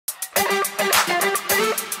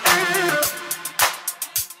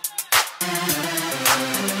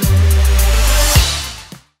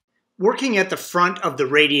Working at the front of the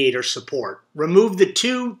radiator support, remove the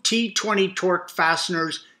two T20 torque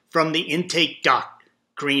fasteners from the intake duct,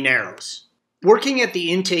 green arrows. Working at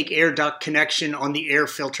the intake air duct connection on the air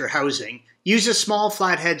filter housing, use a small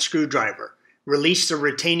flathead screwdriver. Release the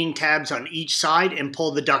retaining tabs on each side and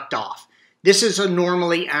pull the duct off. This is a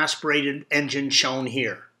normally aspirated engine shown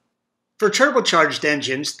here. For turbocharged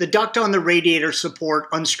engines, the duct on the radiator support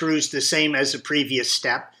unscrews the same as the previous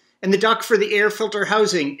step, and the duct for the air filter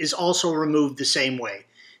housing is also removed the same way.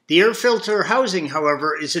 The air filter housing,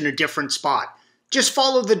 however, is in a different spot. Just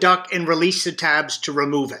follow the duct and release the tabs to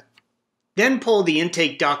remove it. Then pull the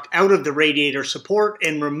intake duct out of the radiator support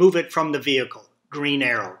and remove it from the vehicle, green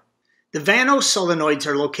arrow. The VANOS solenoids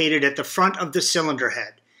are located at the front of the cylinder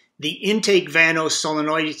head. The intake VANOS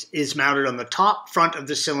solenoid is mounted on the top front of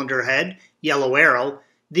the cylinder head, yellow arrow.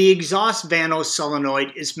 The exhaust VANOS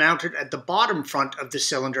solenoid is mounted at the bottom front of the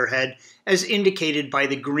cylinder head, as indicated by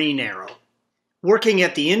the green arrow. Working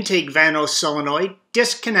at the intake VANOS solenoid,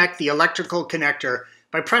 disconnect the electrical connector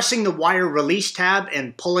by pressing the wire release tab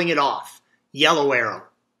and pulling it off, yellow arrow.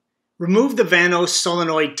 Remove the VANOS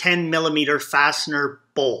solenoid 10mm fastener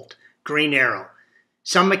bolt, green arrow.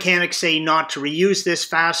 Some mechanics say not to reuse this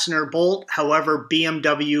fastener bolt, however,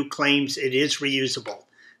 BMW claims it is reusable.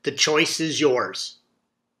 The choice is yours.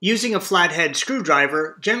 Using a flathead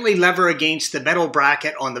screwdriver, gently lever against the metal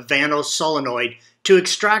bracket on the VANOS solenoid to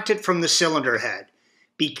extract it from the cylinder head.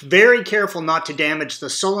 Be very careful not to damage the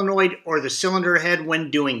solenoid or the cylinder head when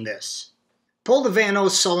doing this. Pull the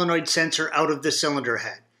VANOS solenoid sensor out of the cylinder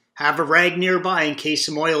head. Have a rag nearby in case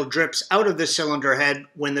some oil drips out of the cylinder head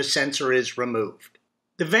when the sensor is removed.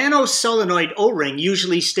 The VANOS solenoid O-ring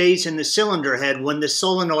usually stays in the cylinder head when the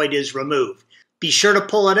solenoid is removed. Be sure to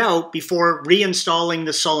pull it out before reinstalling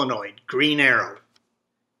the solenoid, green arrow.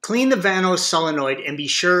 Clean the VANOS solenoid and be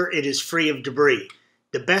sure it is free of debris.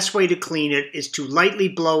 The best way to clean it is to lightly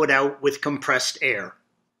blow it out with compressed air.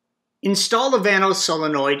 Install the VANOS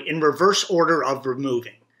solenoid in reverse order of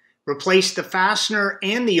removing. Replace the fastener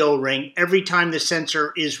and the O-ring every time the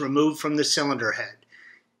sensor is removed from the cylinder head.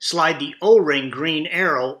 Slide the O-ring green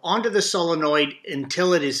arrow onto the solenoid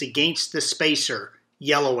until it is against the spacer,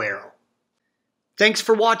 yellow arrow. Thanks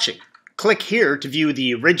for watching. Click here to view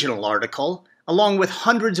the original article, along with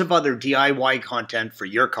hundreds of other DIY content for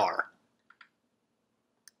your car.